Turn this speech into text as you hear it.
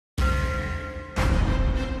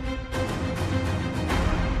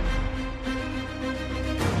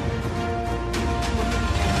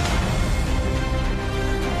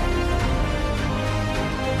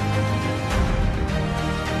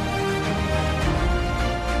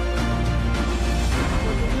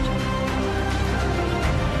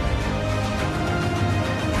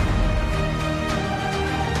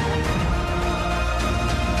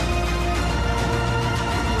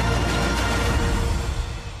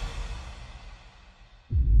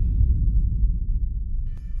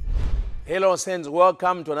Hello, saints.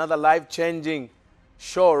 Welcome to another life-changing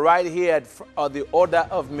show right here at the Order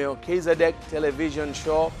of Melchizedek television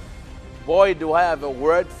show. Boy, do I have a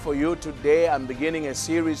word for you today. I'm beginning a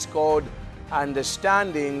series called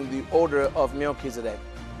Understanding the Order of Melchizedek.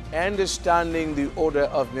 Understanding the Order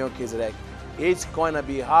of Melchizedek. It's going to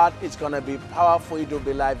be hard. It's going to be powerful. It will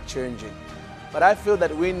be life-changing. But I feel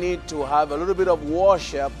that we need to have a little bit of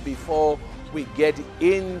worship before we get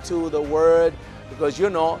into the Word, because you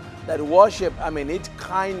know that worship, it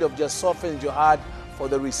kind of just softens your heart for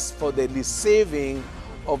the receiving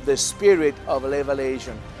of the spirit of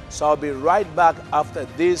revelation. So I'll be right back after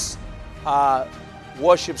this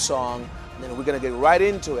worship song, and then we're going to get right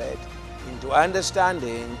into it, into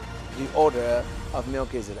understanding the Order of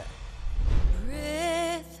Melchizedek.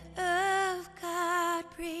 Breath of God,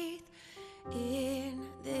 breathe in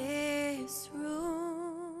this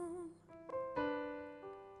room.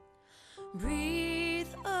 Breathe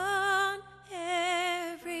on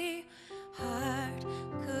every heart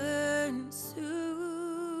consume.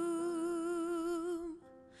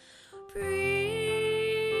 Breathe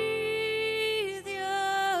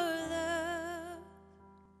your love.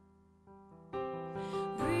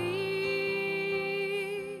 Breathe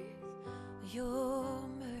your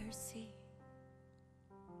mercy.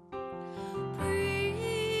 Breathe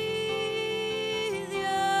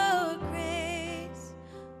your grace.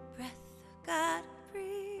 Breath of God,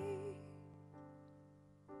 breathe.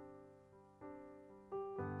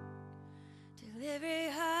 Till every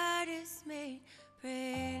heart is made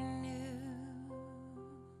brand new.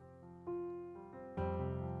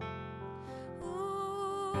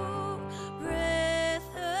 Ooh,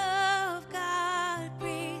 breath of God,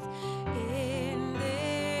 breathe in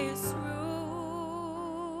this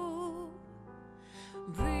room.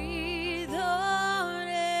 Breathe on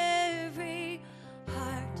every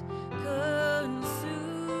heart consume.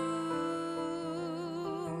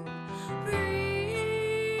 Breathe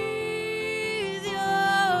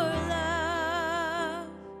your love.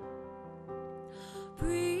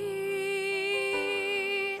 Breathe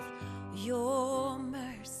your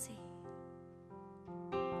mercy.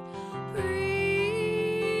 Breathe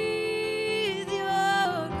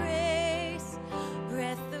your grace.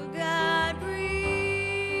 Breath of God, breathe.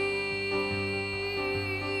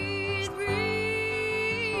 Breathe.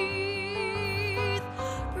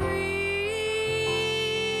 Breathe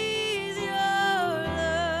your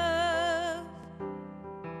love.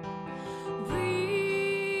 Breathe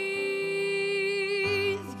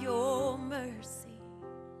your mercy.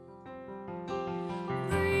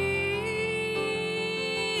 Breathe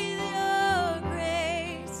your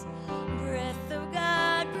grace. Breath of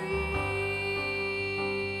God, breathe.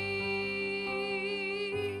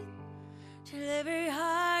 Till every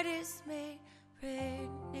heart is made brand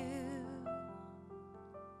new.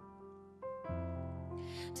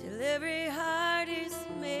 Till every heart is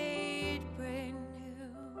made brand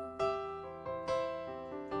new.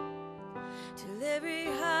 Till every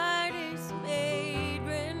heart is made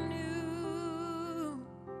brand new.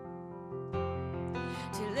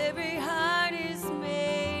 Till every heart is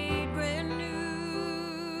made brand new.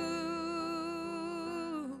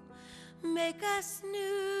 Make us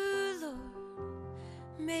new, Lord.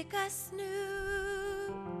 Make us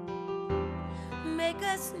new. Make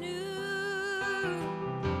us new.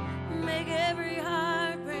 Make every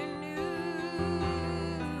heart brand new.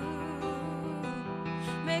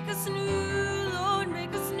 Make us new, Lord.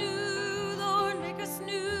 Make us new, Lord. Make us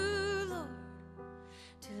new, Lord.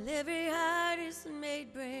 Till every heart is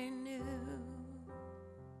made brand new.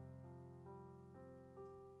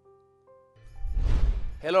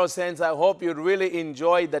 Hello, saints. I hope you really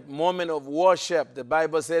enjoyed that moment of worship. The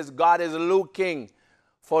Bible says God is looking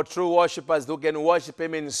for true worshipers who can worship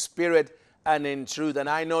Him in spirit and in truth. And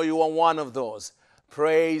I know you are one of those.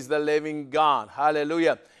 Praise the living God.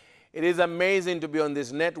 Hallelujah. It is amazing to be on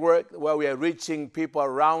this network where we are reaching people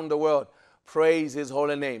around the world. Praise His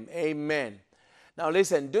holy name. Amen. Now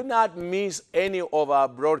listen, do not miss any of our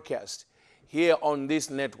broadcasts here on this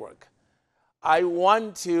network. I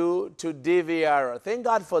want you to DVR. Thank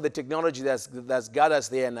God for the technology that's got us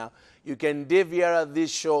there now. You can DVR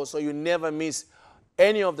this show so you never miss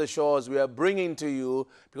any of the shows we are bringing to you,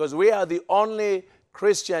 because we are the only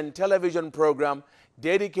Christian television program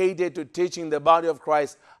dedicated to teaching the body of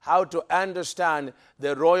Christ how to understand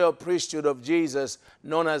the royal priesthood of Jesus,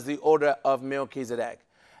 known as the Order of Melchizedek.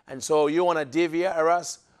 And so you want to DVR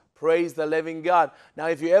us? Praise the living God. Now,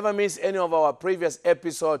 if you ever miss any of our previous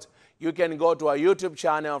episodes, you can go to our YouTube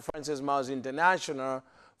channel, Francis Myles International,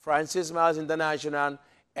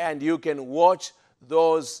 and you can watch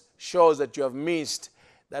those shows that you have missed.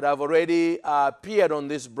 that have already appeared on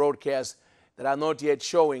this broadcast that are not yet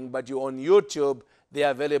showing, but you're on YouTube, they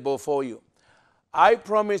are available for you. I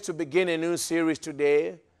promise to begin a new series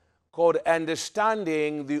today called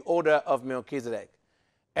Understanding the Order of Melchizedek.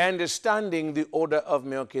 Understanding the Order of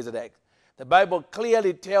Melchizedek. The Bible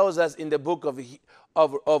clearly tells us in the book of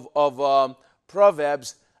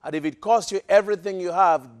Proverbs that if it costs you everything you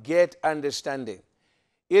have, get understanding.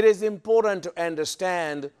 It is important to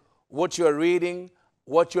understand what you're reading,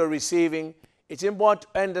 what you're receiving. It's important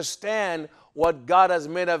to understand what God has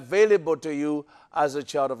made available to you as a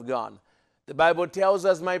child of God. The Bible tells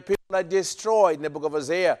us, my people are destroyed, in the book of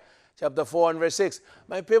Isaiah, chapter 4 and verse 6.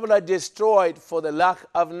 My people are destroyed for the lack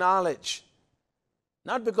of knowledge.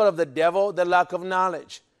 Not because of the devil, the lack of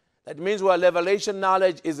knowledge. That means where revelation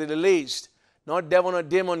knowledge is released, no devil or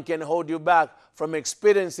demon can hold you back from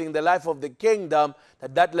experiencing the life of the kingdom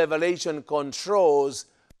that revelation controls.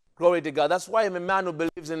 Glory to God. That's why I'm a man who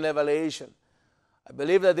believes in revelation. I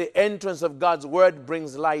believe that the entrance of God's word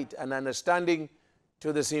brings light and understanding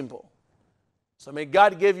to the simple. So may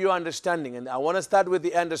God give you understanding. And I want to start with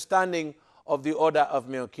the understanding of the order of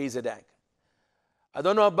Melchizedek. I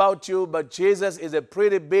don't know about you, but Jesus is a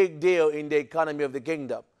pretty big deal in the economy of the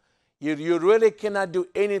kingdom. You really cannot do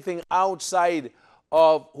anything outside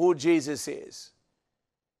of who Jesus is.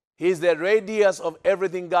 He's the radius of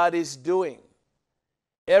everything God is doing.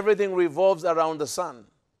 Everything revolves around the Son.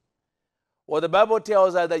 Well, the Bible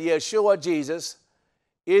tells us that Yeshua, Jesus,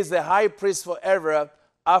 is the high priest forever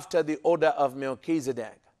after the order of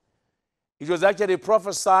Melchizedek. It was actually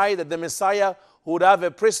prophesied that the Messiah would have a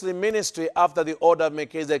priestly ministry after the order of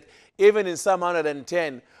Melchizedek. Even in Psalm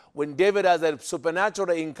 110, when David has a supernatural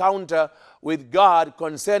encounter with God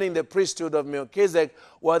concerning the priesthood of Melchizedek,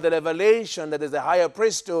 where the revelation that is a higher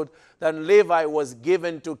priesthood than Levi was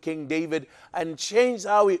given to King David and changed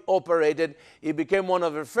how he operated. He became one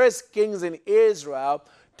of the first kings in Israel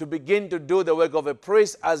to begin to do the work of a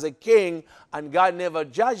priest as a king, and God never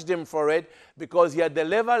judged him for it because he had the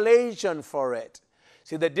revelation for it.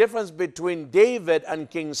 See, the difference between David and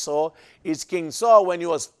King Saul is King Saul, when he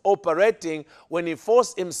was operating, when he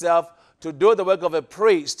forced himself to do the work of a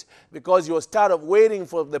priest, because he was tired of waiting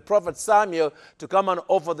for the prophet Samuel to come and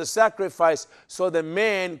offer the sacrifice so the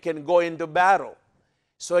man can go into battle.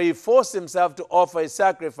 So he forced himself to offer a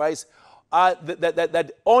sacrifice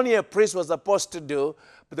that only a priest was supposed to do.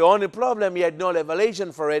 But the only problem, he had no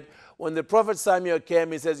revelation for it. When the prophet Samuel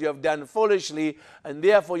came, he says, you have done foolishly, and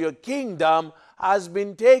therefore your kingdom has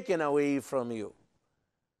been taken away from you.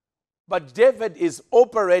 But David is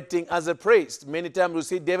operating as a priest. Many times we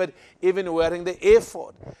see David even wearing the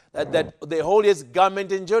ephod, that the holiest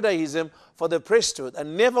garment in Judaism for the priesthood.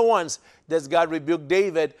 And never once does God rebuke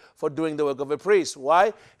David for doing the work of a priest.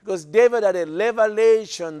 Why? Because David had a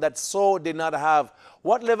revelation that Saul did not have.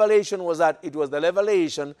 What revelation was that? It was the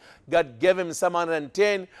revelation God gave him in Psalm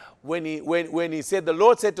 110 when he said, the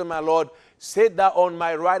Lord said to my Lord, sit thou on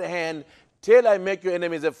my right hand till I make your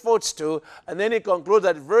enemies a footstool. And then he concludes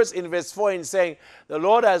that verse in verse 4 in saying, the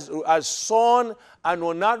Lord has sworn and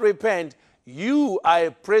will not repent. You are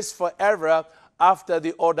a priest forever after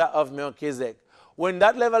the order of Melchizedek. When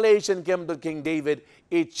that revelation came to King David,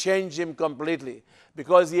 it changed him completely.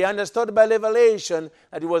 Because he understood by revelation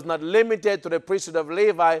that he was not limited to the priesthood of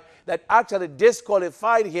Levi, that actually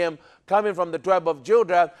disqualified him coming from the tribe of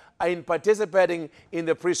Judah in participating in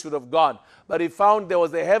the priesthood of God. But he found there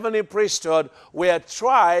was a heavenly priesthood where a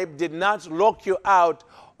tribe did not lock you out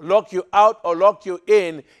or lock you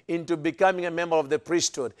in into becoming a member of the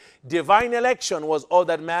priesthood. Divine election was all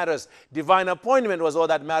that matters. Divine appointment was all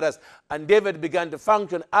that matters. And David began to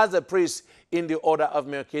function as a priest in the order of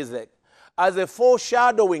Melchizedek. As a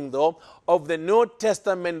foreshadowing, though, of the New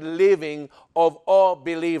Testament living of all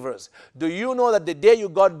believers. Do you know that the day you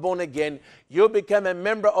got born again, you became a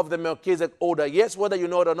member of the Melchizedek order? Yes, whether you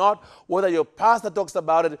know it or not, whether your pastor talks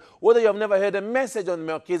about it, whether you have never heard a message on the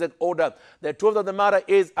Melchizedek order, the truth of the matter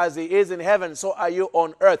is, as he is in heaven, so are you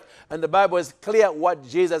on earth. And the Bible is clear what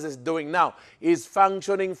Jesus is doing now. He's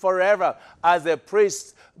functioning forever as a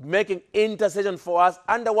priest, making intercession for us.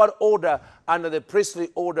 Under what order? Under the priestly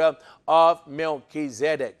order of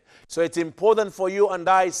Melchizedek. So it's important for you and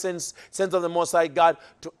I, sense of the Most High God,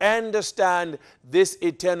 to understand this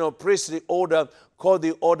eternal priestly order called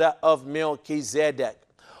the order of Melchizedek.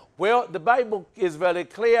 Well, the Bible is very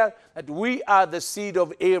clear that we are the seed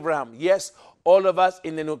of Abraham. Yes, all of us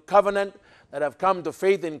in the new covenant that have come to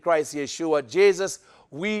faith in Christ Yeshua Jesus,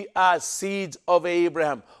 we are seeds of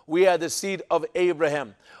Abraham. We are the seed of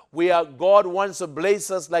Abraham. God wants to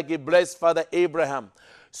bless us like he blessed Father Abraham.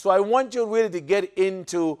 So I want you really to get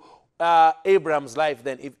into Abraham's life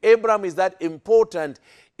then. If Abraham is that important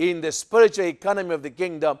in the spiritual economy of the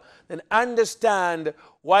kingdom, then understand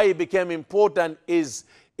why he became important is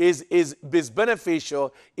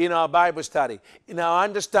beneficial in our Bible study, in our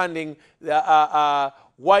understanding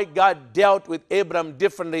why God dealt with Abraham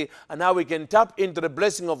differently and how we can tap into the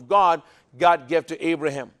blessing of God gave to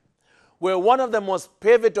Abraham. Well, one of the most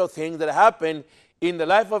pivotal things that happened in the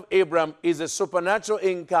life of Abraham is a supernatural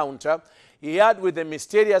encounter he had with a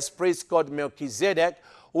mysterious priest called Melchizedek,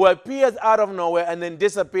 who appears out of nowhere and then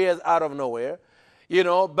disappears out of nowhere.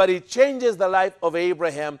 But he changes the life of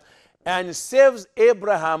Abraham and saves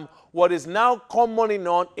Abraham what is now commonly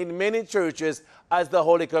known in many churches as the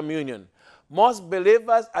Holy Communion. Most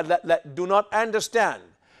believers do not understand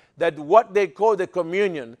that what they call the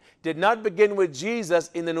communion did not begin with Jesus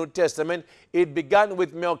in the New Testament. It began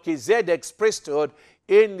with Melchizedek's priesthood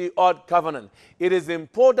in the Old Covenant. It is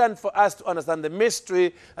important for us to understand the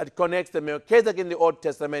mystery that connects the Melchizedek in the Old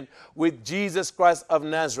Testament with Jesus Christ of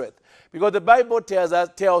Nazareth. Because the Bible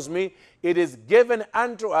tells me it is given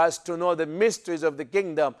unto us to know the mysteries of the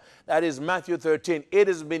kingdom. That is Matthew 13. It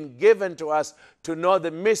has been given to us to know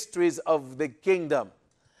the mysteries of the kingdom.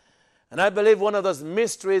 And I believe one of those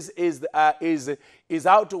mysteries is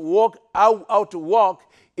how to walk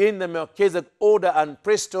in the Melchizedek order and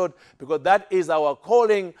priesthood, because that is our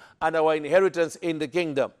calling and our inheritance in the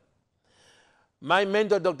kingdom. My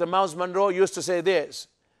mentor, Dr. Myles used to say this,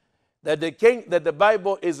 that the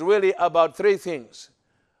Bible is really about three things.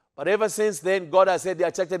 But ever since then, God has said there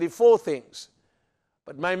are actually four things.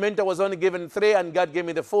 But my mentor was only given three, and God gave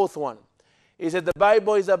me the fourth one. He said the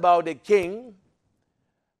Bible is about a king,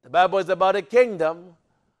 the Bible is about a kingdom,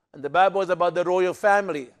 and the Bible is about the royal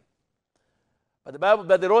family.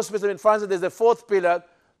 But the Rose Bishop in France, there's a fourth pillar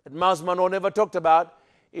that Myles never talked about.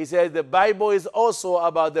 He says the Bible is also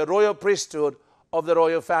about the royal priesthood of the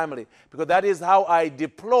royal family, because that is how I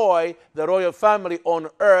deploy the royal family on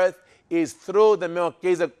earth, is through the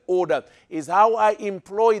Melchizedek order. Is how I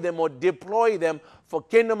employ them or deploy them for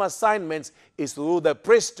kingdom assignments is through the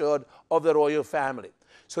priesthood of the royal family.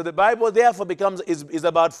 So the Bible therefore is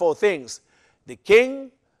about four things. The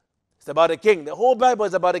king, it's about a king. The whole Bible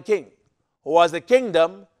is about a king who has a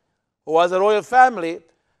kingdom, who has a royal family,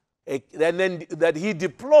 and then that he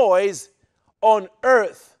deploys on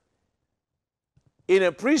earth in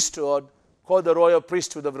a priesthood called the royal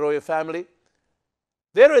priesthood of the royal family.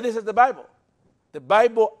 This is the Bible. The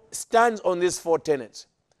Bible stands on these four tenets.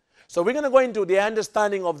 So we're going to go into the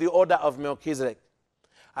understanding of the order of Melchizedek.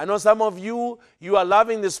 I know some of you are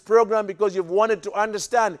loving this program because you've wanted to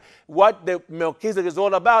understand what the Melchizedek is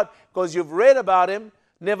all about, because you've read about him,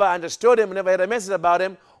 never understood him, never heard a message about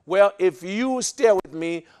him. Well, if you stay with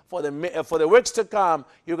me for the weeks to come,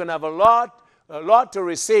 you're going to have a lot to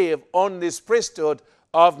receive on this priesthood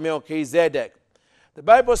of Melchizedek. The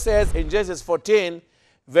Bible says in Genesis 14,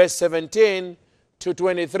 verse 17 to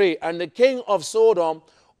 23, and the king of Sodom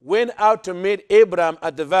went out to meet Abraham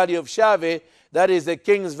at the valley of Shaveh, that is the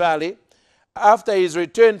king's valley, after his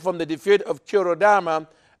return from the defeat of Chorodama,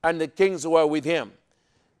 and the kings were with him.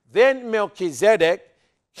 Then Melchizedek,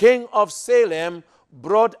 king of Salem,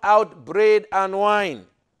 brought out bread and wine.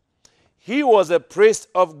 He was a priest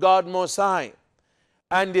of God Most High.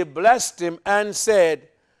 And he blessed him and said,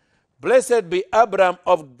 Blessed be Abraham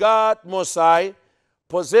of God Most High,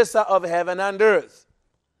 possessor of heaven and earth.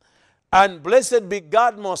 And blessed be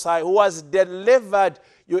God Most High, who has delivered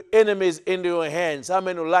your enemies into your hands. How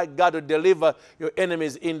many would like God to deliver your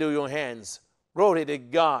enemies into your hands? Glory to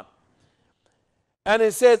God. And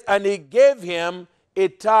it says, and he gave him a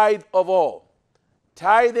tithe of all.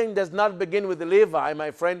 Tithing does not begin with Levi,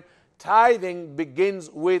 my friend. Tithing begins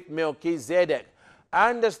with Melchizedek.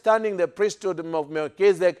 Understanding the priesthood of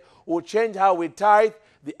Melchizedek will change how we tithe,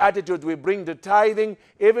 the attitude we bring to tithing.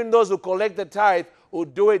 Even those who collect the tithe will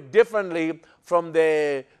do it differently from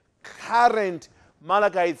the current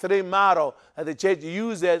Malachi 3 model that the church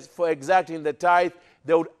uses for exacting the tithe.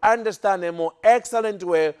 They would understand a more excellent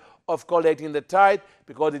way of collecting the tithe,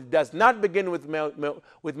 because it does not begin with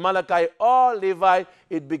Malachi or Levi.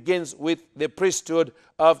 It begins with the priesthood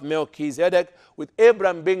of Melchizedek, with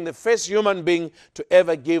Abraham being the first human being to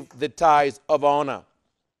ever give the tithe of honor.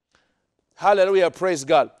 Hallelujah, praise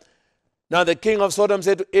God. Now the king of Sodom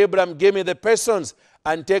said to Abraham, Give me the persons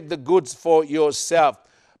and take the goods for yourself.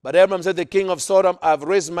 But Abraham said, The king of Sodom, I have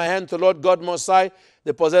raised my hand to Lord God Most High,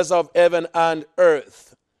 the possessor of heaven and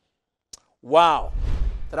earth. Wow.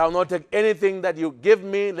 That I will not take anything that you give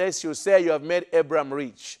me, lest you say you have made Abraham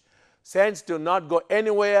rich. Saints, do not go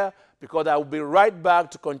anywhere, because I will be right back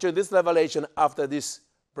to continue this revelation after this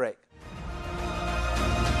break.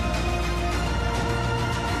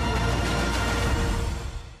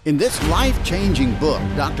 In this life-changing book,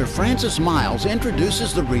 Dr. Francis Myles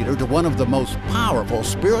introduces the reader to one of the most powerful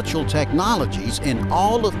spiritual technologies in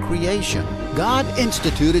all of creation. God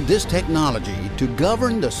instituted this technology to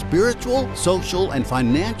govern the spiritual, social, and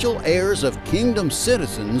financial heirs of kingdom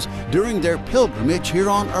citizens during their pilgrimage here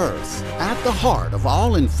on earth. At the heart of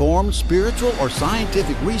all informed spiritual or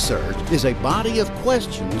scientific research is a body of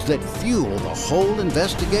questions that fuel the whole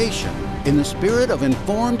investigation. In the spirit of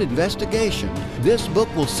informed investigation, this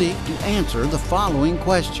book will seek to answer the following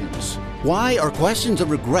questions. Why are questions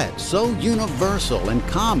of regret so universal and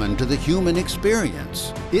common to the human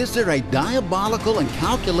experience? Is there a diabolical and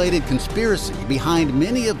calculated conspiracy behind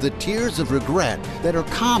many of the tears of regret that are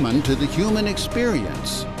common to the human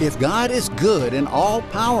experience? If God is good and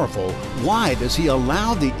all-powerful, why does He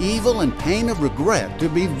allow the evil and pain of regret to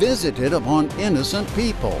be visited upon innocent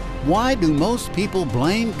people? Why do most people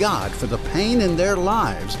blame God for the pain in their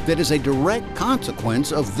lives that is a direct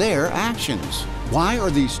consequence of their actions? Why are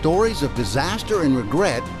these stories of disaster and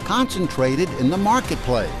regret concentrated in the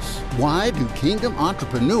marketplace? Why do kingdom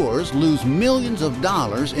entrepreneurs lose millions of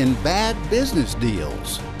dollars in bad business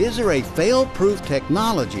deals? Is there a fail-proof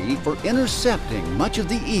technology for intercepting much of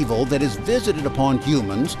the evil that is visited upon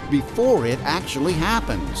humans before it actually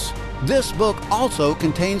happens? This book also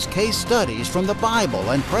contains case studies from the Bible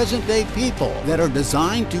and present-day people that are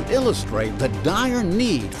designed to illustrate the dire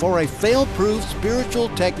need for a fail-proof spiritual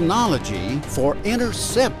technology for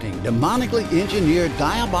intercepting demonically engineered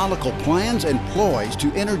diabolical plans and ploys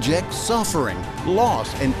to interject suffering,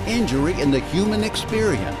 loss, and injury in the human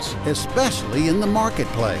experience, especially in the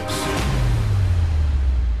marketplace.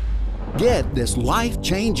 Get this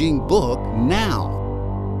life-changing book now.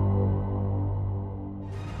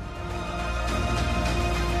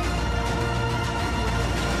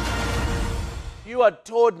 You had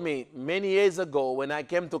told me many years ago when I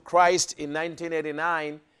came to Christ in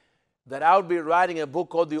 1989 that I would be writing a book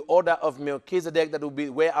called The Order of Melchizedek, that would be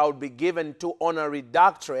where I would be given 2 honorary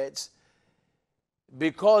doctorates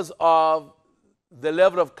because of the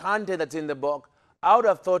level of content that's in the book. I would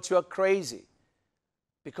have thought you were crazy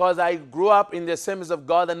because I grew up in the Assemblies of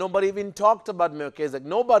God and nobody even talked about Melchizedek.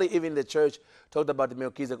 Nobody even in the church talked about the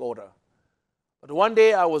Melchizedek order. But one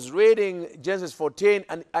day I was reading Genesis 14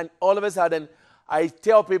 and all of a sudden I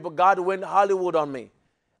tell people God went Hollywood on me.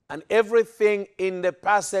 And everything in the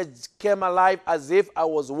passage came alive as if I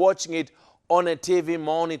was watching it on a TV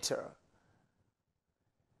monitor.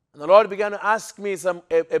 And the Lord began to ask me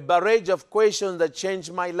a barrage of questions that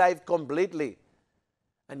changed my life completely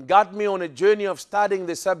and got me on a journey of studying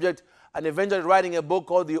the subject and eventually writing a book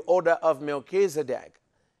called The Order of Melchizedek.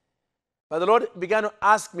 But the Lord began to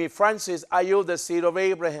ask me, Francis, are you the seed of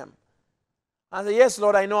Abraham? I said, yes,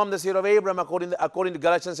 Lord, I know I'm the seed of Abraham. According to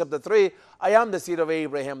Galatians chapter 3, I am the seed of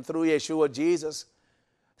Abraham through Yeshua, Jesus.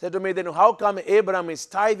 He said to me, then how come Abraham is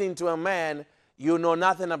tithing to a man you know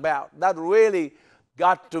nothing about? That really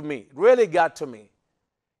got to me,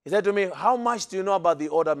 He said to me, how much do you know about the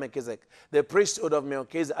order of Melchizedek, the priesthood of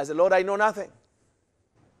Melchizedek? I said, Lord, I know nothing.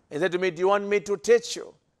 He said to me, do you want me to teach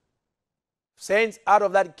you? Saints, out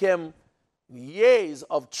of that came years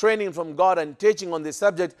of training from God and teaching on the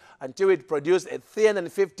subject until it produced a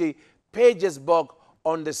 350 pages book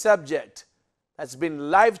on the subject that's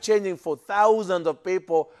been life-changing for thousands of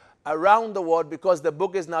people around the world, because the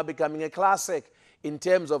book is now becoming a classic in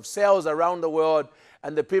terms of sales around the world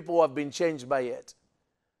and the people who have been changed by it.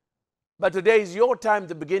 But today is your time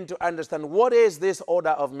to begin to understand, what is this order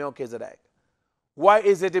of Melchizedek? Why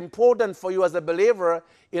is it important for you as a believer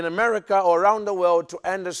in America or around the world to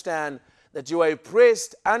understand that you are a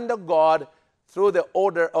priest under God through the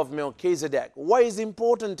order of Melchizedek? Why is it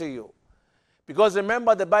important to you? Because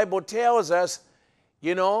remember, the Bible tells us,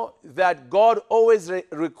 that God always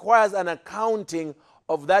requires an accounting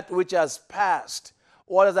of that which has passed.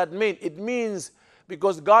 What does that mean? It means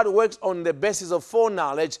because God works on the basis of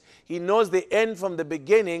foreknowledge, He knows the end from the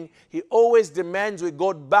beginning. He always demands we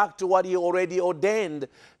go back to what He already ordained,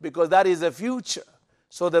 because that is the future.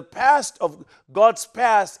 So the past of God's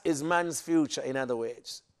past is man's future, in other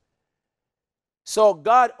words. So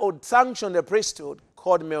God would sanction the priesthood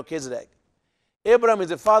called Melchizedek. Abraham is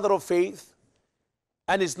the father of faith,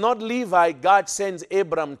 and it's not Levi God sends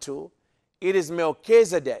Abraham to. It is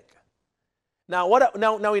Melchizedek. Now,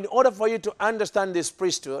 in order for you to understand this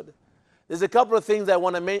priesthood, there's a couple of things I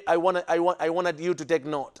wanted you to take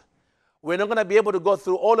note. We're not going to be able to go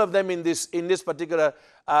through all of them in this particular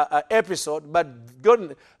episode, but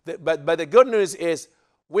the good news is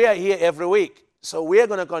we are here every week. So we are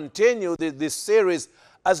going to continue this series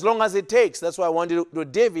as long as it takes. That's why I want you to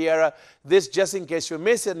DVR this just in case you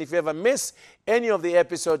miss it. And if you ever miss any of the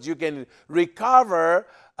episodes, you can recover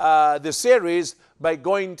the series by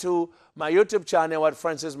going to my YouTube channel at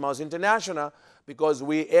Francis Myles International, because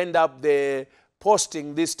we end up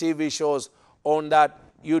posting these TV shows on that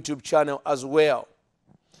YouTube channel as well.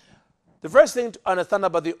 The first thing to understand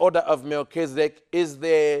about the order of Melchizedek is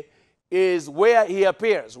where he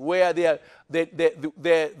appears, where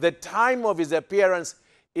the time of his appearance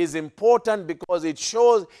is important, because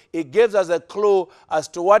it gives us a clue as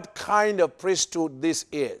to what kind of priesthood this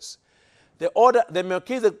is.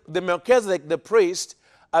 The Melchizedek, the priest,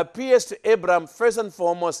 appears to Abraham first and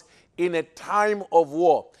foremost in a time of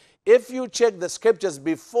war. If you check the scriptures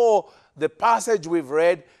before the passage we've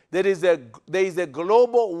read, there is a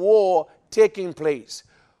global war taking place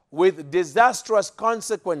with disastrous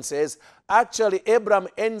consequences. Actually, Abraham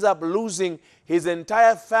ends up losing his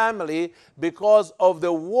entire family because of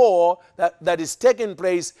the war that is taking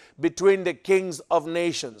place between the kings of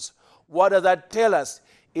nations. What does that tell us?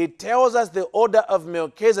 It tells us the order of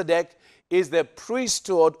Melchizedek is the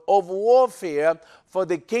priesthood of warfare for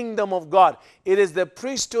the kingdom of God. It is the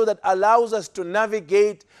priesthood that allows us to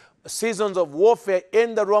navigate seasons of warfare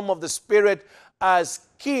in the realm of the spirit as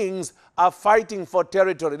kings are fighting for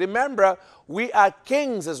territory. Remember, we are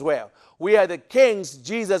kings as well. We are the kings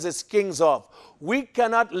Jesus is kings of. We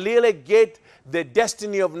cannot relegate the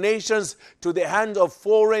destiny of nations to the hands of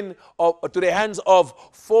fallen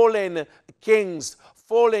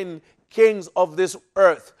kings of this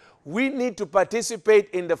earth. We need to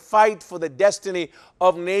participate in the fight for the destiny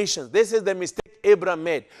of nations. This is the mistake Abraham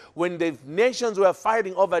made. When the nations were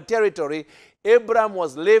fighting over territory, Abraham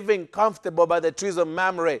was living comfortable by the trees of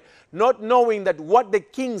Mamre, not knowing that what the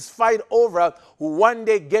kings fight over will one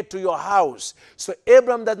day get to your house. So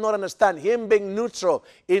Abraham does not understand. Him being neutral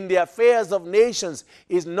in the affairs of nations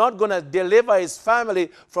is not going to deliver his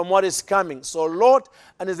family from what is coming. So Lot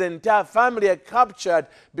and his entire family are captured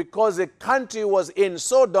because the country was in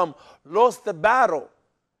Sodom, lost the battle.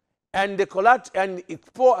 And Lot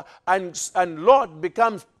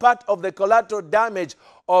becomes part of the collateral damage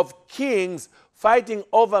of kings fighting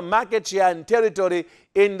over market share and territory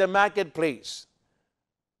in the marketplace.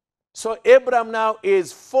 So Abraham now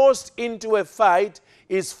is forced into a fight,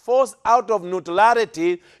 is forced out of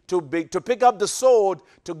neutrality to pick up the sword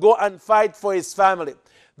to go and fight for his family.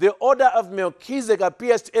 The order of Melchizedek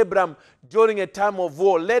appears to Abraham during a time of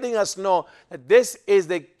war, letting us know that this is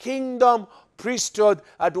the kingdom priesthood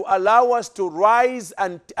to allow us to rise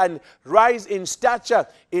and rise in stature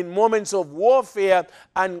in moments of warfare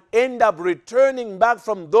and end up returning back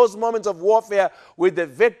from those moments of warfare with the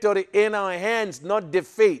victory in our hands, not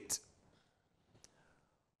defeat.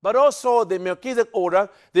 But also the Melchizedek order,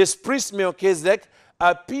 this priest Melchizedek,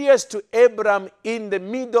 appears to Abraham in the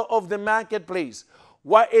middle of the marketplace.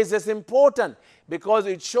 Why is this important? Because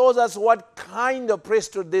it shows us what kind of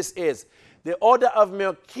priesthood this is. The order of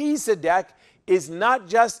Melchizedek is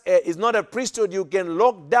not a priesthood you can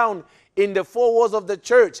lock down in the four walls of the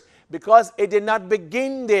church, because it did not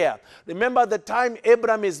begin there. Remember, the time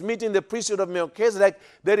Abraham is meeting the priesthood of Melchizedek,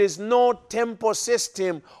 there is no temple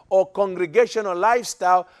system or congregational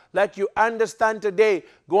lifestyle like you understand today,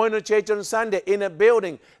 going to church on Sunday in a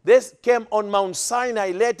building. This came on Mount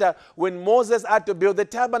Sinai later when Moses had to build the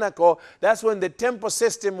tabernacle. That's when the temple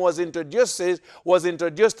system was introduced to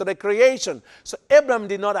the creation. So Abraham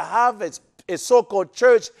did not have a so-called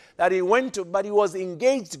church that he went to, but he was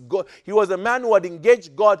engaged God. He was a man who had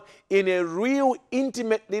engaged God in a real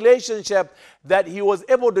intimate relationship that he was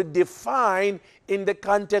able to define in the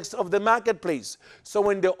context of the marketplace. So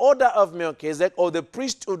when the order of Melchizedek or the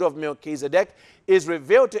priesthood of Melchizedek is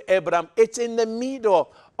revealed to Abraham, it's in the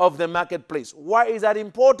middle of the marketplace. Why is that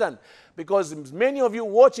important? Because many of you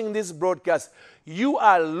watching this broadcast, you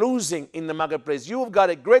are losing in the marketplace. You've got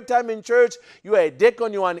a great time in church. You are a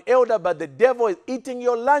deacon, you are an elder, but the devil is eating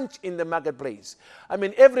your lunch in the marketplace. I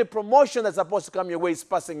mean, every promotion that's supposed to come your way is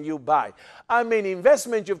passing you by. I mean,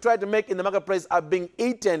 investments you've tried to make in the marketplace are being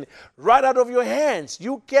eaten right out of your hands.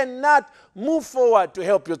 You cannot move forward to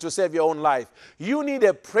help you to save your own life. You need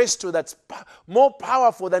a priesthood that's more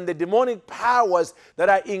powerful than the demonic powers that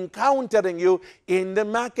are encountering you in the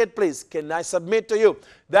marketplace. Can I submit to you?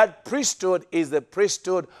 That priesthood is the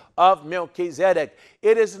priesthood of Melchizedek.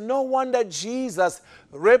 It is no wonder Jesus,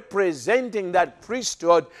 representing that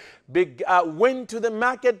priesthood, went to the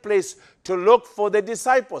marketplace to look for the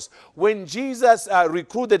disciples. When Jesus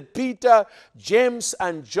recruited Peter, James,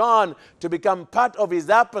 and John to become part of his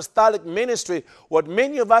apostolic ministry, what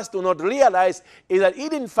many of us do not realize is that he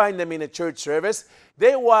didn't find them in a church service.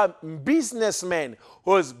 They were businessmen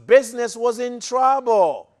whose business was in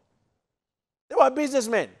trouble. They were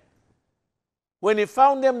businessmen. When he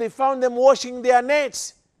found them washing their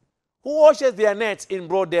nets. Who washes their nets in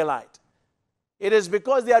broad daylight? It is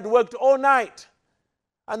because they had worked all night.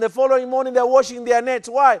 And the following morning they're washing their nets.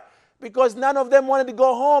 Why? Because none of them wanted to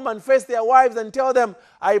go home and face their wives and tell them,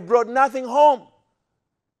 I brought nothing home.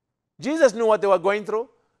 Jesus knew what they were going through.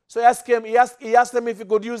 So he asked them if he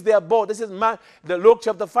could use their boat. This is the Luke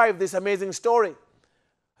chapter 5, this amazing story.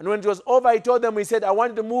 And when it was over, he told them, he said, I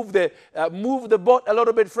wanted to move the boat a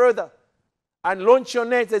little bit further and launch your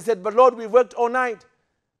nets. They said, but Lord, we've worked all night.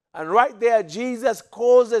 And right there, Jesus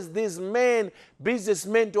causes these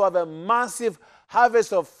businessmen to have a massive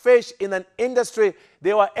harvest of fish in an industry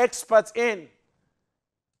they were experts in,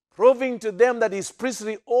 proving to them that his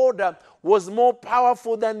priestly order was more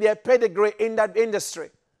powerful than their pedigree in that industry.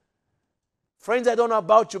 Friends, I don't know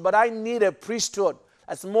about you, but I need a priesthood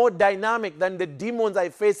that's more dynamic than the demons I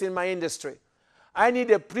face in my industry. I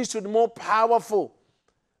need a priesthood more powerful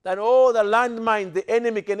than all the landmines the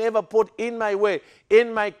enemy can ever put in my way,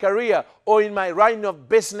 in my career, or in my line of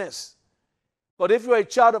business. But if you're a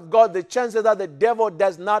child of God, the chances are the devil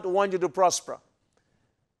does not want you to prosper.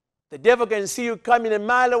 The devil can see you coming a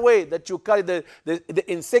mile away, that you carry the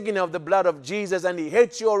insignia of the blood of Jesus, and he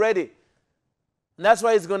hates you already. And that's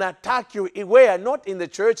why he's going to attack you. Where? Not in the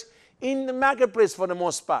church, in the marketplace for the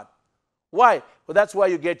most part. Why? Well, that's why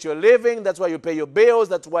you get your living. That's why you pay your bills.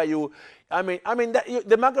 That's why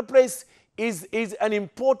the marketplace is an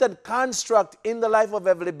important construct in the life of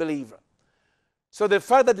every believer. So the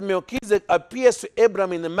fact that Melchizedek appears to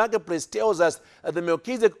Abraham in the marketplace tells us that the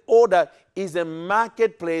Melchizedek order is a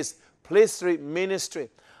marketplace priestly ministry.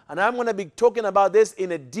 And I'm going to be talking about this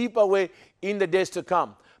in a deeper way in the days to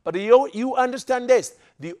come. But you understand this.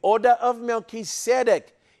 The order of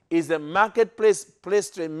Melchizedek is a marketplace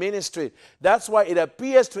priestly ministry. That's why it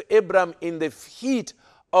appears to Abraham in the heat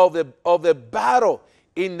of the battle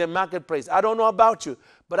in the marketplace. I don't know about you,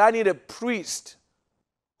 but I need a priest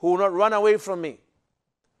who will not run away from me.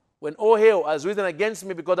 When all hell has risen against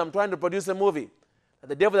me because I'm trying to produce a movie that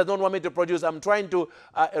the devil doesn't want me to produce, I'm trying to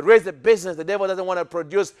raise a business the devil doesn't want to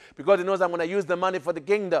produce because he knows I'm going to use the money for the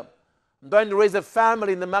kingdom. I'm trying to raise a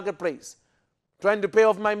family in the marketplace, trying to pay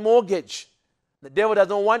off my mortgage. The devil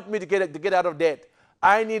doesn't want me to get out of debt.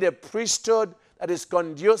 I need a priesthood that is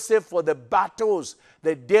conducive for the battles,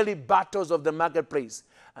 the daily battles of the marketplace.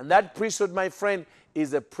 And that priesthood, my friend,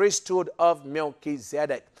 is the priesthood of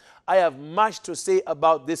Melchizedek. I have much to say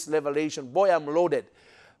about this revelation. Boy, I'm loaded.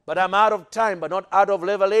 But I'm out of time, but not out of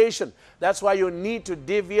revelation. That's why you need to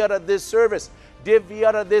deviate at this service,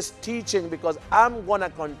 deviate at this teaching, because I'm going to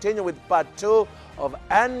continue with part 2 of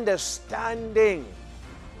understanding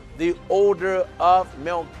the order of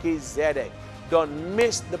Melchizedek. Don't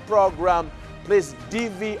miss the program. Please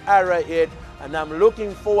DVR it. And I'm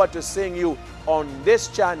looking forward to seeing you on this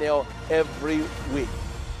channel every week.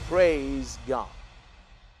 Praise God.